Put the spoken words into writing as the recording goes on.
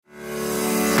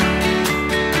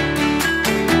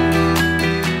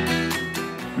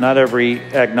Not every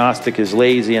agnostic is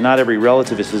lazy, and not every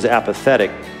relativist is apathetic.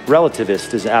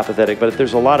 Relativist is apathetic, but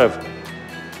there's a lot of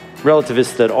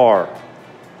relativists that are.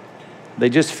 They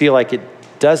just feel like it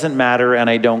doesn't matter and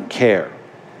I don't care.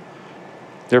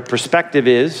 Their perspective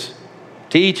is,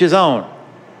 to each his own,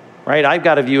 right? I've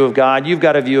got a view of God, you've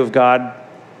got a view of God.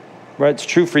 Right? It's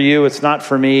true for you, it's not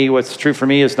for me. What's true for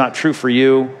me is not true for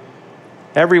you.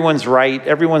 Everyone's right,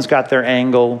 everyone's got their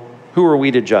angle. Who are we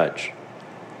to judge?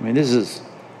 I mean, this is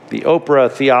the Oprah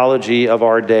theology of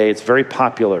our day. It's very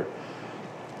popular.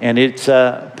 And it's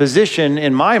a position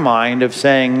in my mind of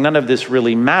saying none of this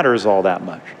really matters all that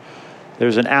much.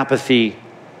 There's an apathy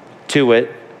to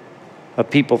it of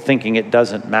people thinking it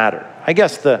doesn't matter. I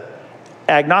guess the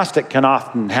agnostic can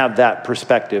often have that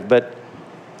perspective, but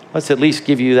let's at least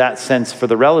give you that sense for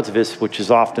the relativists, which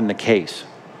is often the case.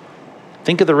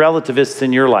 Think of the relativists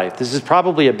in your life. This is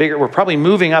probably we're probably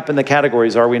moving up in the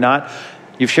categories, are we not?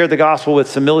 You've shared the gospel with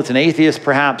some militant atheists,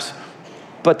 perhaps,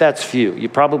 but that's few. You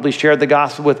probably shared the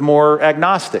gospel with more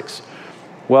agnostics.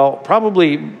 Well,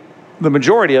 probably the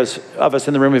majority of us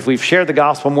in the room, if we've shared the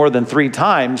gospel more than 3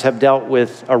 times, have dealt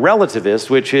with a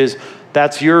relativist, which is,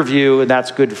 that's your view and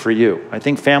that's good for you. I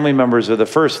think family members are the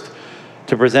first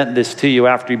to present this to you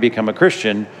after you become a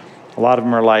Christian. A lot of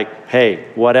them are like, hey,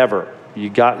 whatever.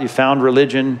 You found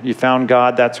religion, you found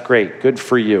God, that's great, good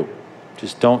for you.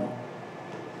 Just don't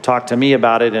talk to me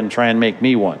about it and try and make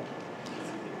me one.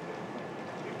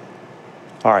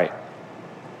 All right,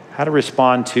 how to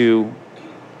respond to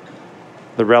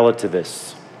the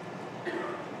relativists.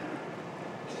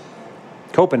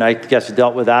 Copen, I guess,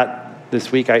 dealt with that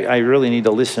this week. I really need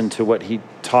to listen to what he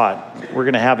taught. We're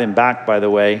going to have him back, by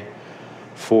the way,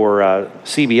 for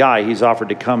CBI. He's offered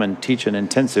to come and teach an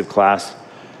intensive class,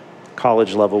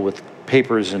 college level, with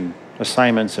papers and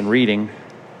assignments and reading.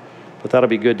 But that'll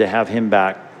be good to have him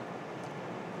back.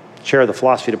 Chair of the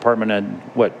philosophy department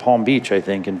at, Palm Beach, I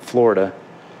think, in Florida.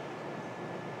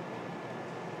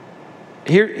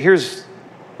 Here's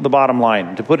the bottom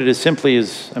line. To put it as simply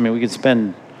as, we could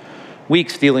spend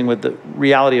weeks dealing with the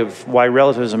reality of why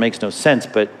relativism makes no sense,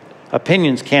 but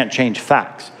opinions can't change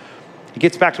facts. It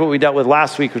gets back to what we dealt with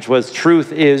last week, which was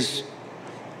truth is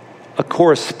a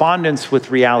correspondence with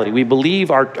reality. We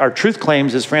believe our truth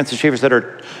claims, as Francis Schaeffer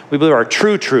said, we believe our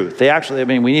true truth. They actually,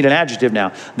 we need an adjective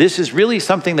now. This is really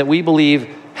something that we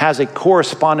believe has a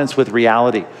correspondence with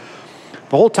reality.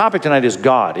 The whole topic tonight is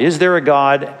God. Is there a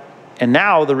God? And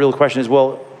now the real question is,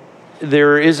 well,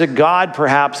 there is a God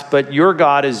perhaps, but your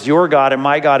God is your God, and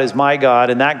my God is my God,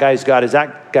 and that guy's God is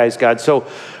that guy's God. So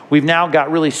we've now got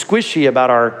really squishy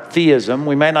about our theism.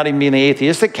 We might not even be in the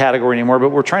atheistic category anymore, but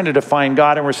we're trying to define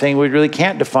God, and we're saying we really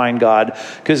can't define God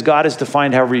because God is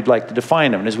defined however you'd like to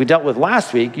define him. And as we dealt with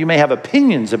last week, you may have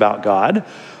opinions about God.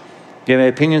 You may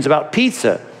have opinions about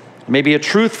pizza. Maybe a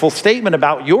truthful statement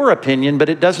about your opinion, but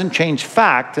it doesn't change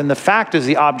fact. And the fact is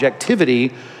the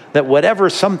objectivity that whatever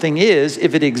something is,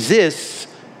 if it exists,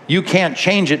 you can't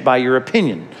change it by your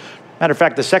opinion. Matter of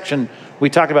fact, the section we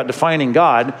talked about defining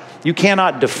God, you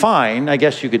cannot define, I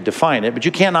guess you could define it, but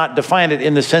you cannot define it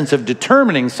in the sense of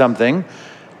determining something,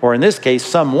 or in this case,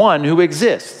 someone who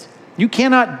exists. You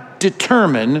cannot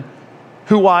determine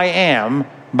who I am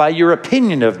by your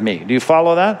opinion of me. Do you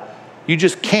follow that? You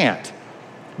just can't,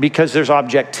 because there's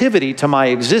objectivity to my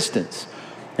existence.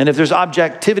 And if there's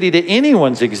objectivity to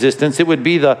anyone's existence, it would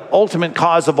be the ultimate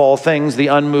cause of all things, the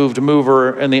unmoved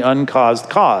mover and the uncaused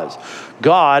cause.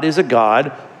 God is a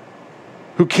God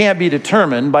who can't be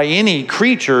determined by any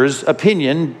creature's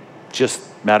opinion. Just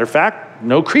matter of fact,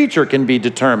 no creature can be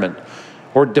determined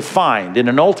or defined in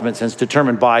an ultimate sense,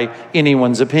 determined by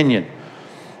anyone's opinion.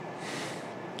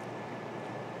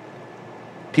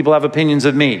 People have opinions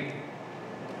of me.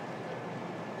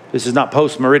 This is not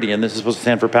post-meridian. This is supposed to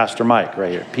stand for Pastor Mike right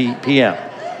here, PM,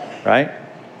 right?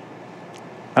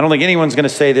 I don't think anyone's going to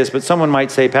say this, but someone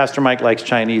might say Pastor Mike likes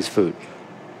Chinese food.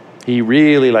 He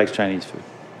really likes Chinese food.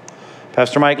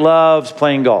 Pastor Mike loves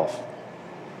playing golf.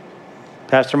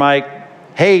 Pastor Mike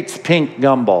hates pink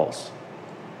gumballs.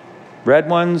 Red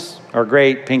ones are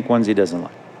great, pink ones he doesn't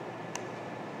like.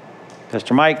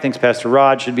 Pastor Mike thinks Pastor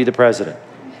Rod should be the president.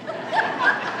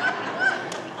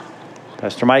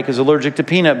 Pastor Mike is allergic to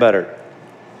peanut butter.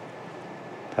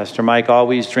 Pastor Mike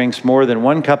always drinks more than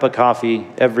 1 cup of coffee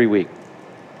every week.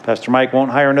 Pastor Mike won't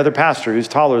hire another pastor who's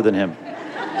taller than him.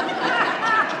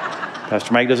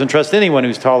 Pastor Mike doesn't trust anyone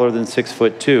who's taller than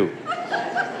 6'2".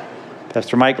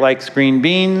 Pastor Mike likes green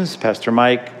beans. Pastor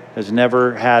Mike has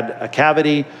never had a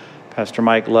cavity. Pastor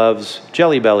Mike loves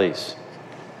Jelly Bellies.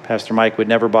 Pastor Mike would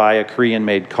never buy a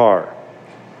Korean-made car.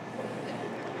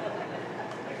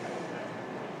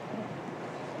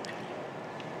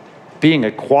 being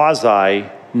a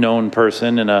quasi-known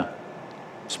person in a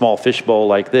small fishbowl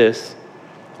like this,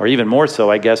 or even more so,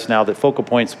 I guess, now that Focal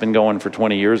Point's been going for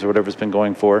 20 years or whatever it's been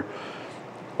going for,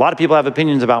 a lot of people have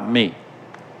opinions about me.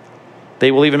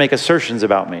 They will even make assertions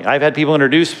about me. I've had people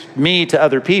introduce me to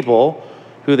other people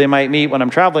who they might meet when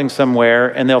I'm traveling somewhere,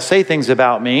 and they'll say things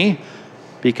about me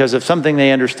because of something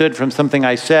they understood from something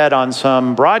I said on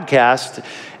some broadcast,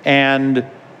 and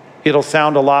it'll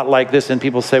sound a lot like this, and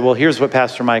people say, well, here's what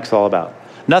Pastor Mike's all about.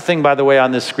 Nothing, by the way,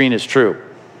 on this screen is true.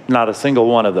 Not a single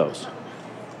one of those.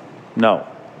 No.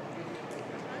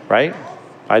 Right?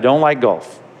 I don't like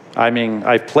golf. I mean,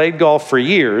 I've played golf for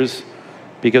years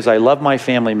because I love my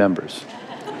family members.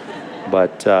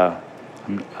 But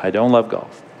I don't love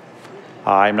golf.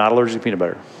 I'm not allergic to peanut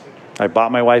butter. I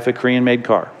bought my wife a Korean-made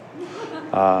car.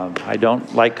 I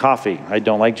don't like coffee. I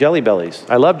don't like Jelly Bellies.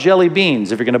 I love jelly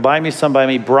beans. If you're going to buy me some, buy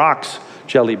me Brock's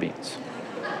jelly beans.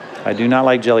 I do not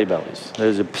like Jelly Bellies.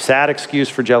 There's a sad excuse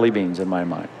for jelly beans in my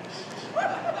mind.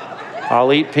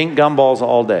 I'll eat pink gumballs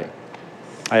all day.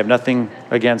 I have nothing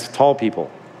against tall people.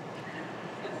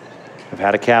 I've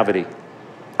had a cavity.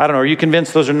 I don't know, are you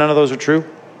convinced none of those are true?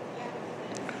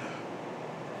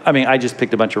 I mean, I just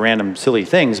picked a bunch of random silly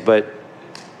things, but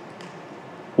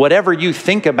whatever you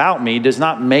think about me does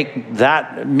not make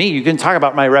that me. You can talk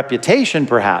about my reputation,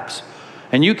 perhaps,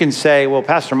 and you can say, well,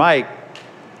 Pastor Mike,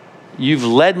 you've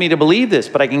led me to believe this,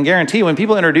 but I can guarantee you when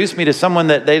people introduce me to someone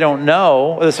that they don't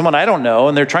know, or someone I don't know,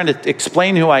 and they're trying to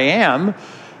explain who I am,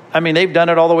 I mean, they've done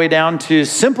it all the way down to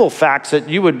simple facts that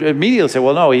you would immediately say,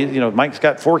 well, no, Mike's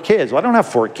got 4 kids. Well, I don't have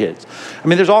 4 kids. I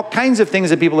mean, there's all kinds of things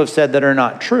that people have said that are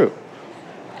not true.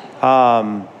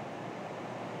 Well,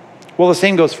 the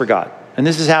same goes for God. And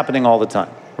this is happening all the time,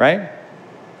 right?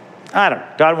 I don't know.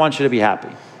 God wants you to be happy.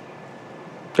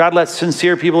 God lets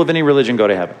sincere people of any religion go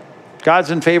to heaven.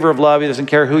 God's in favor of love. He doesn't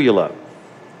care who you love.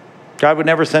 God would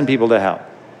never send people to hell.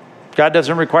 God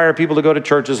doesn't require people to go to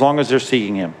church as long as they're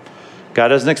seeking him. God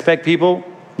doesn't expect people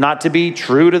not to be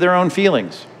true to their own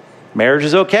feelings. Marriage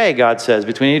is okay, God says,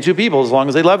 between any 2 people as long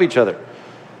as they love each other.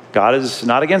 God is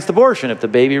not against abortion if the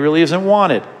baby really isn't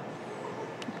wanted.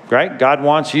 Right? God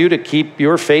wants you to keep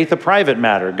your faith a private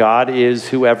matter. God is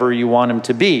whoever you want him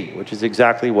to be, which is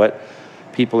exactly what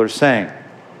people are saying.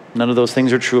 None of those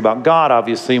things are true about God,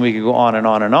 obviously, and we could go on and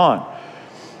on and on.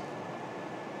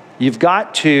 You've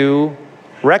got to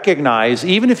recognize,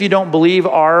 even if you don't believe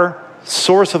our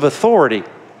source of authority,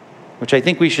 which I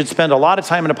think we should spend a lot of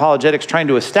time in apologetics trying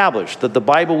to establish, that the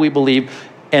Bible we believe,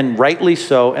 and rightly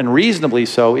so and reasonably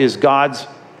so, is God's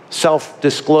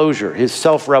self-disclosure, his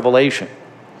self-revelation.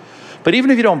 But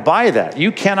even if you don't buy that,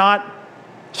 you cannot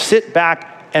sit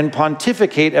back and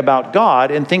pontificate about God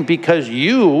and think because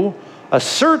you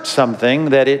assert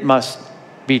something that it must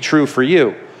be true for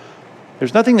you.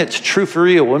 There's nothing that's true for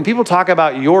you. When people talk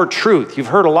about your truth, you've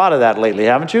heard a lot of that lately,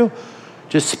 haven't you?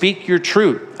 Just speak your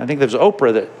truth. I think there's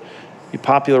Oprah that you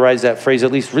popularized that phrase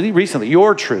at least really recently.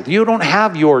 Your truth. You don't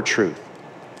have your truth.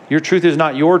 Your truth is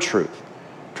not your truth.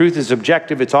 Truth is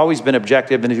objective. It's always been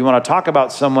objective. And if you want to talk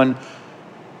about someone,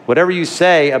 whatever you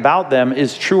say about them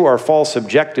is true or false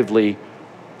objectively.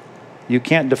 You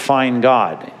can't define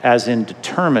God, as in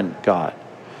determine God.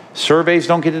 Surveys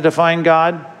don't get to define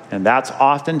God, and that's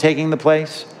often taking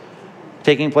place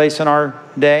in our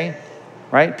day.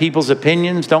 Right? People's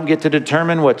opinions don't get to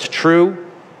determine what's true,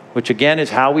 which again is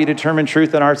how we determine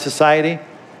truth in our society.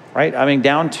 Right? I mean,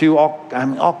 down to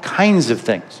all kinds of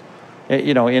things,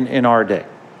 in our day.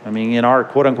 I mean, in our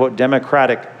quote unquote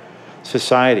democratic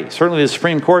society. Certainly the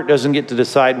Supreme Court doesn't get to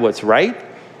decide what's right.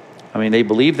 I mean, they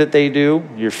believe that they do.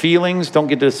 Your feelings don't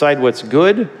get to decide what's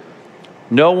good.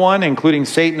 No one, including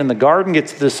Satan in the garden,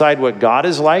 gets to decide what God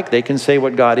is like. They can say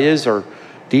what God is, or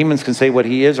demons can say what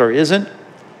he is or isn't.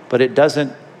 But it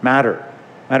doesn't matter.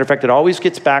 Matter of fact, it always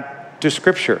gets back to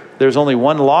Scripture. There's only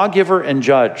one lawgiver and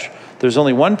judge. There's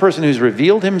only one person who's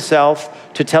revealed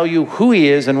himself to tell you who he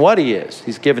is and what he is.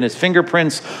 He's given his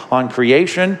fingerprints on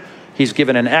creation. He's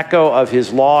given an echo of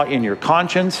his law in your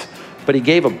conscience. But he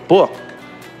gave a book.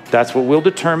 That's what we'll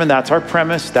determine. That's our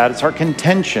premise. That's our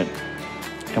contention.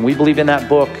 And we believe in that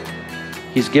book.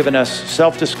 He's given us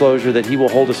self-disclosure that he will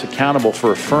hold us accountable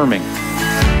for affirming.